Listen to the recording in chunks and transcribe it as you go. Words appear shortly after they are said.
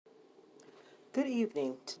Good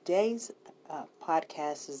evening. Today's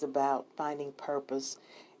podcast is about finding purpose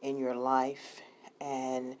in your life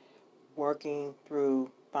and working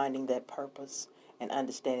through finding that purpose and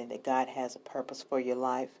understanding that God has a purpose for your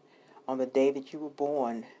life. On the day that you were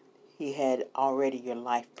born, He had already your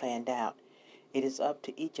life planned out. It is up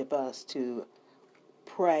to each of us to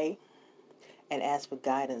pray and ask for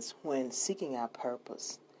guidance when seeking our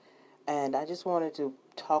purpose. And I just wanted to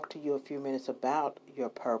talk to you a few minutes about your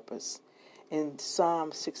purpose. In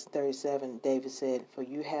Psalm 637, David said, "For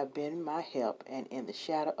you have been my help, and in the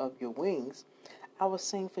shadow of your wings I will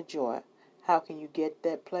sing for joy." How can you get to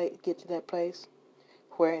that place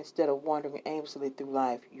where instead of wandering aimlessly through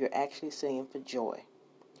life, you're actually singing for joy?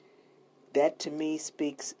 That to me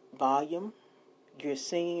speaks volume. You're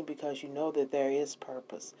singing because you know that there is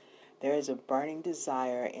purpose. There is a burning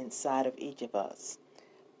desire inside of each of us.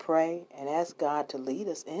 Pray and ask God to lead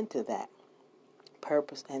us into that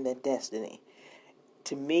purpose and that destiny.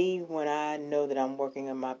 To me, when I know that I'm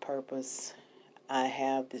working on my purpose, I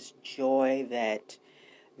have this joy that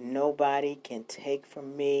nobody can take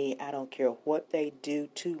from me. I don't care what they do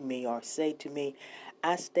to me or say to me.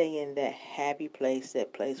 I stay in that happy place,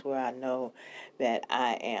 that place where I know that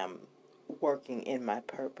I am working in my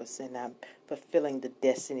purpose and I'm fulfilling the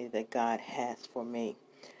destiny that God has for me.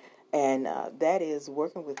 And that is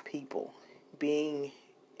working with people,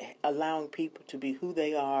 allowing people to be who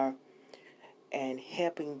they are and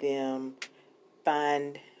helping them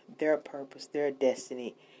find their purpose, their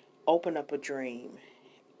destiny, open up a dream,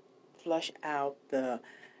 flush out the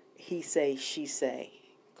he say, she say,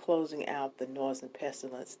 closing out the noise and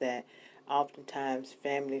pestilence that oftentimes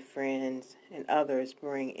family, friends, and others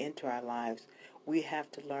bring into our lives. We have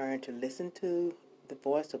to learn to listen to the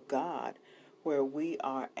voice of God where we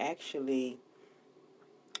are actually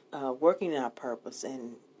working our purpose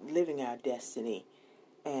and living our destiny.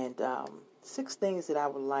 And 6 things that I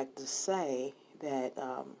would like to say that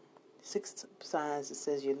 6 signs that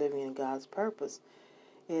says you're living in God's purpose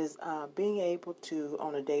is being able to,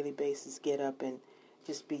 on a daily basis, get up and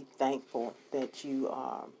just be thankful that you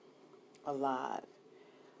are alive.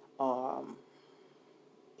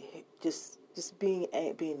 Just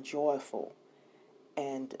being joyful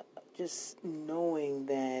and just knowing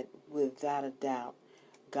that without a doubt,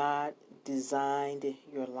 God designed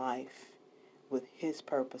your life with His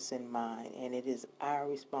purpose in mind, and it is our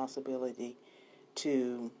responsibility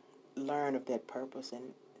to learn of that purpose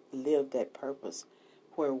and live that purpose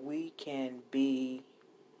where we can be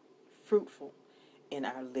fruitful in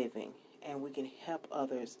our living and we can help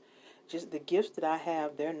others. Just the gifts that I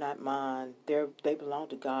have, they're not mine. They belong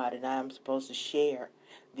to God, and I'm supposed to share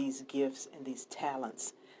these gifts and these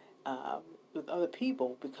talents with other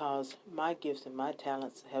people because my gifts and my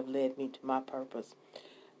talents have led me to my purpose.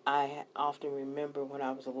 I often remember when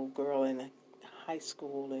I was a little girl in high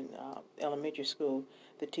school and elementary school,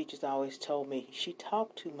 the teachers always told me, "She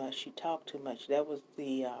talked too much, she talked too much." That was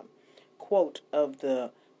the quote of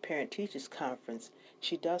the parent-teachers conference.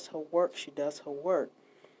 She does her work, she does her work.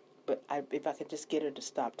 But if I could just get her to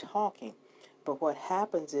stop talking. But what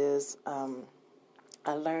happens is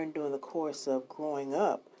I learned during the course of growing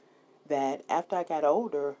up that after I got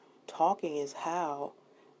older, talking is how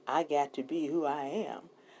I got to be who I am.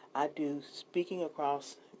 I do speaking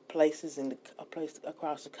across places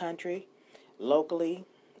across the country, locally.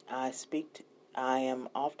 I am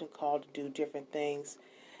often called to do different things,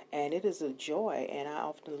 and it is a joy. And I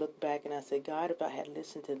often look back and I say, God, if I had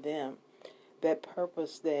listened to them, that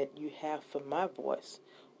purpose that you have for my voice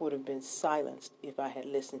would have been silenced if I had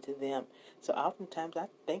listened to them. So oftentimes I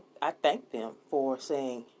thank them for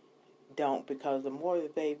saying don't, because the more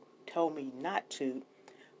that they told me not to,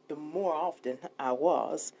 the more often I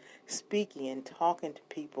was speaking and talking to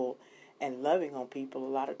people and loving on people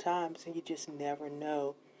a lot of times, and you just never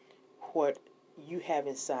know what you have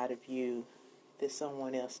inside of you that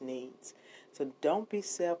someone else needs. So don't be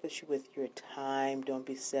selfish with your time. Don't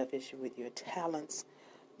be selfish with your talents.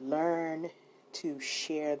 Learn to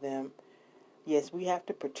share them. Yes, we have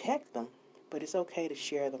to protect them, but it's okay to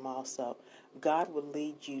share them also. God will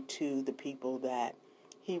lead you to the people that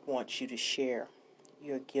He wants you to share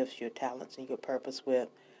your gifts, your talents, and your purpose with,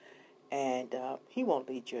 and He won't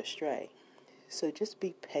lead you astray. So just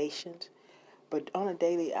be patient, but on a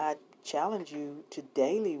daily, I challenge you to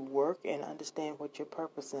daily work and understand what your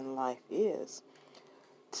purpose in life is.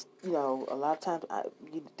 You know, a lot of times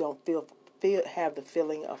you don't have the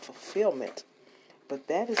feeling of fulfillment, but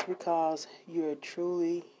that is because you're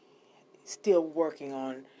truly still working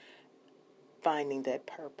on finding that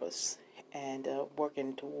purpose and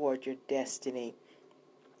working toward your destiny.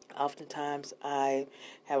 Oftentimes, I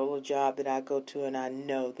have a little job that I go to, and I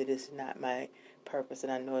know that it's not my purpose,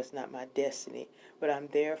 and I know it's not my destiny. But I'm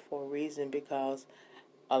there for a reason, because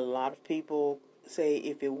a lot of people say,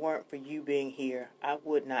 if it weren't for you being here, I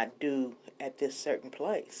would not do at this certain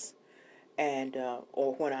place. And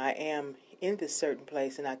or when I am in this certain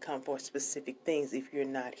place and I come for specific things, if you're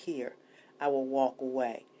not here, I will walk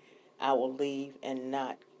away. I will leave and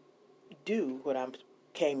not do what I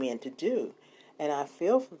came in to do. And I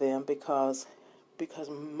feel for them, because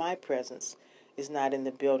my presence is not in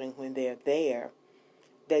the building when they're there.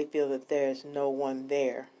 They feel that there's no one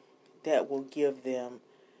there that will give them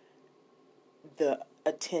the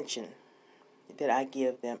attention that I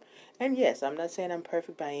give them. And yes, I'm not saying I'm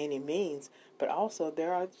perfect by any means, but also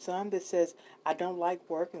there are some that says, I don't like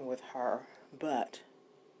working with her, but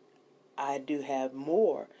I do have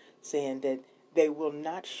more saying that they will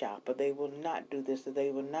not shop, or they will not do this, or they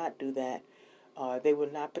will not do that, or they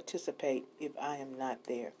will not participate if I am not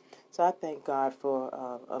there. So I thank God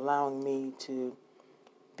for allowing me to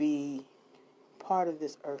be part of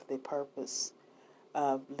this earthly purpose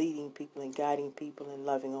of leading people and guiding people and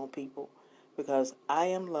loving on people, because I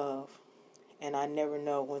am love, and I never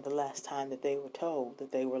know when the last time that they were told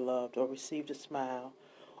that they were loved, or received a smile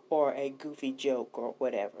or a goofy joke or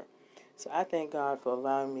whatever. So I thank God for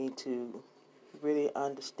allowing me to really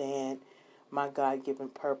understand my God-given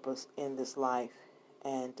purpose in this life,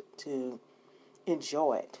 and to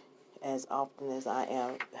enjoy it as often as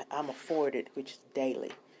I'm afforded, which is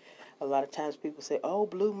daily. A lot of times people say, oh,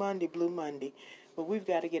 Blue Monday, Blue Monday. But we've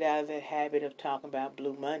got to get out of that habit of talking about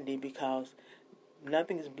Blue Monday, because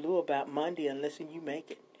nothing is blue about Monday unless you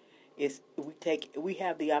make it. We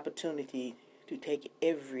have the opportunity to take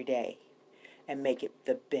every day and make it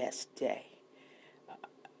the best day.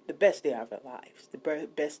 The best day of our lives, the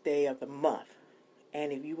best day of the month.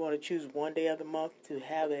 And if you want to choose one day of the month to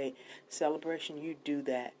have a celebration, you do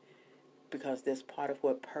that, because that's part of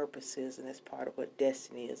what purpose is, and that's part of what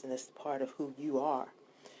destiny is, and that's part of who you are.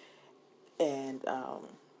 And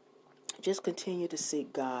just continue to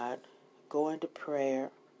seek God, go into prayer,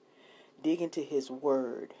 dig into His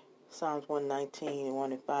Word. Psalms 119,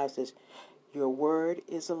 1 and 5 says, your word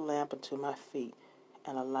is a lamp unto my feet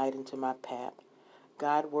and a light unto my path.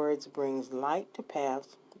 God's words brings light to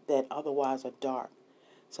paths that otherwise are dark.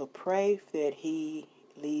 So pray that He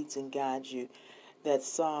leads and guides you. That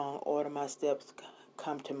song, Order My Steps,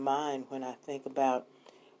 come to mind when I think about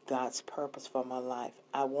God's purpose for my life.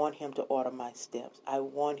 I want Him to order my steps. I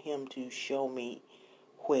want Him to show me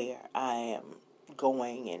where I am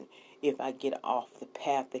going, and if I get off the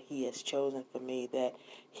path that He has chosen for me, that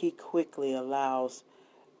He quickly allows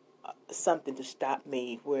something to stop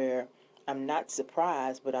me where I'm not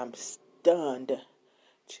surprised, but I'm stunned,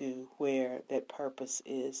 to where that purpose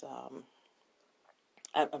is.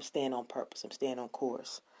 I'm staying on purpose. I'm staying on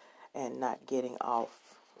course and not getting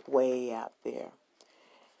off way out there.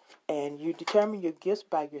 And you determine your gifts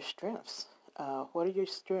by your strengths. What are your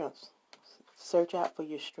strengths? Search out for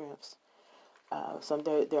your strengths.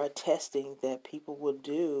 There are testing that people will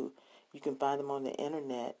do. You can find them on the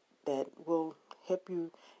internet that will help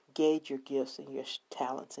you gauge your gifts and your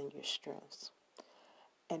talents and your strengths.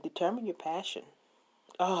 And determine your passion.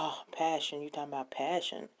 Oh, passion. You're talking about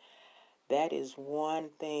passion. That is one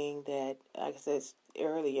thing that, like I said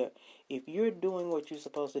earlier, if you're doing what you're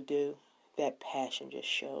supposed to do, that passion just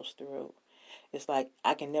shows through. It's like,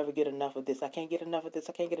 I can never get enough of this. I can't get enough of this.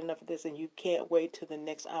 I can't get enough of this. And you can't wait till the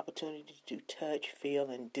next opportunity to touch, feel,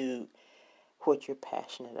 and do what you're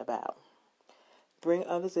passionate about. Bring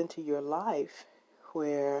others into your life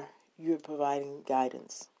where you're providing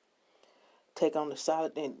guidance. Take on the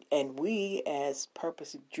solid, and we as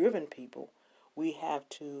purpose-driven people, we have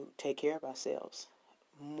to take care of ourselves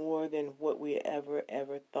more than what we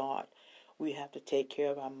ever thought. We have to take care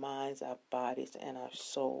of our minds, our bodies, and our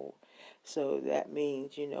soul. So that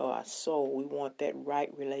means, our soul, we want that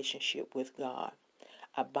right relationship with God.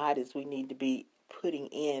 Our bodies, we need to be putting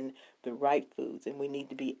in the right foods, and we need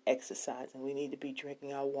to be exercising. We need to be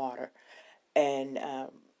drinking our water, and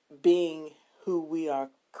being who we are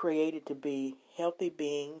created to be, healthy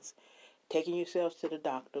beings, taking yourselves to the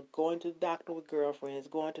doctor, going to the doctor with girlfriends,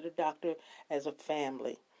 going to the doctor as a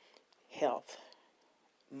family. Health,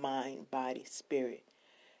 mind, body, spirit.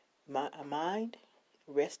 Mind,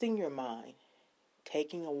 resting your mind,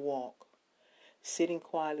 taking a walk, sitting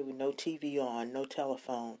quietly with no TV on, no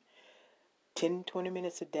telephone, 10, 20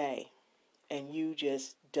 minutes a day, and you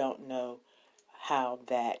just don't know how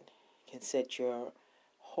that can set your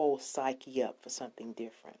whole psyche up for something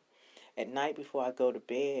different. At night before I go to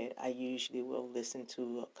bed, I usually will listen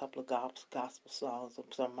to a couple of gospel songs of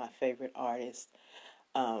some of my favorite artists.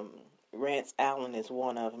 Um, Rance Allen is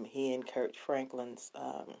one of them. He and Kurt Franklin's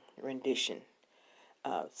rendition,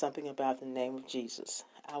 something about the name of Jesus.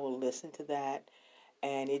 I will listen to that,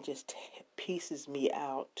 and it just pieces me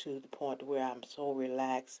out to the point where I'm so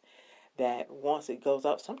relaxed that once it goes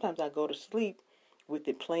up, sometimes I go to sleep with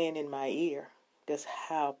it playing in my ear. That's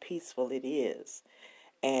how peaceful it is.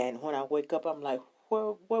 And when I wake up, I'm like,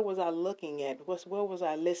 what was I looking at? What was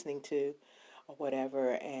I listening to? Or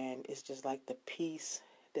whatever. And it's just like the peace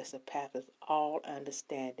that surpasses all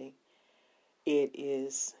understanding. It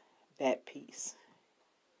is that peace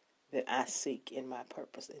that I seek in my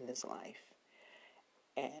purpose in this life.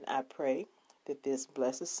 And I pray that this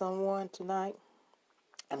blesses someone tonight.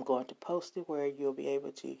 I'm going to post it where you'll be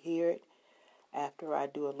able to hear it after I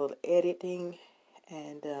do a little editing.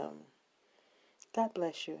 And God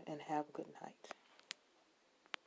bless you and have a good night.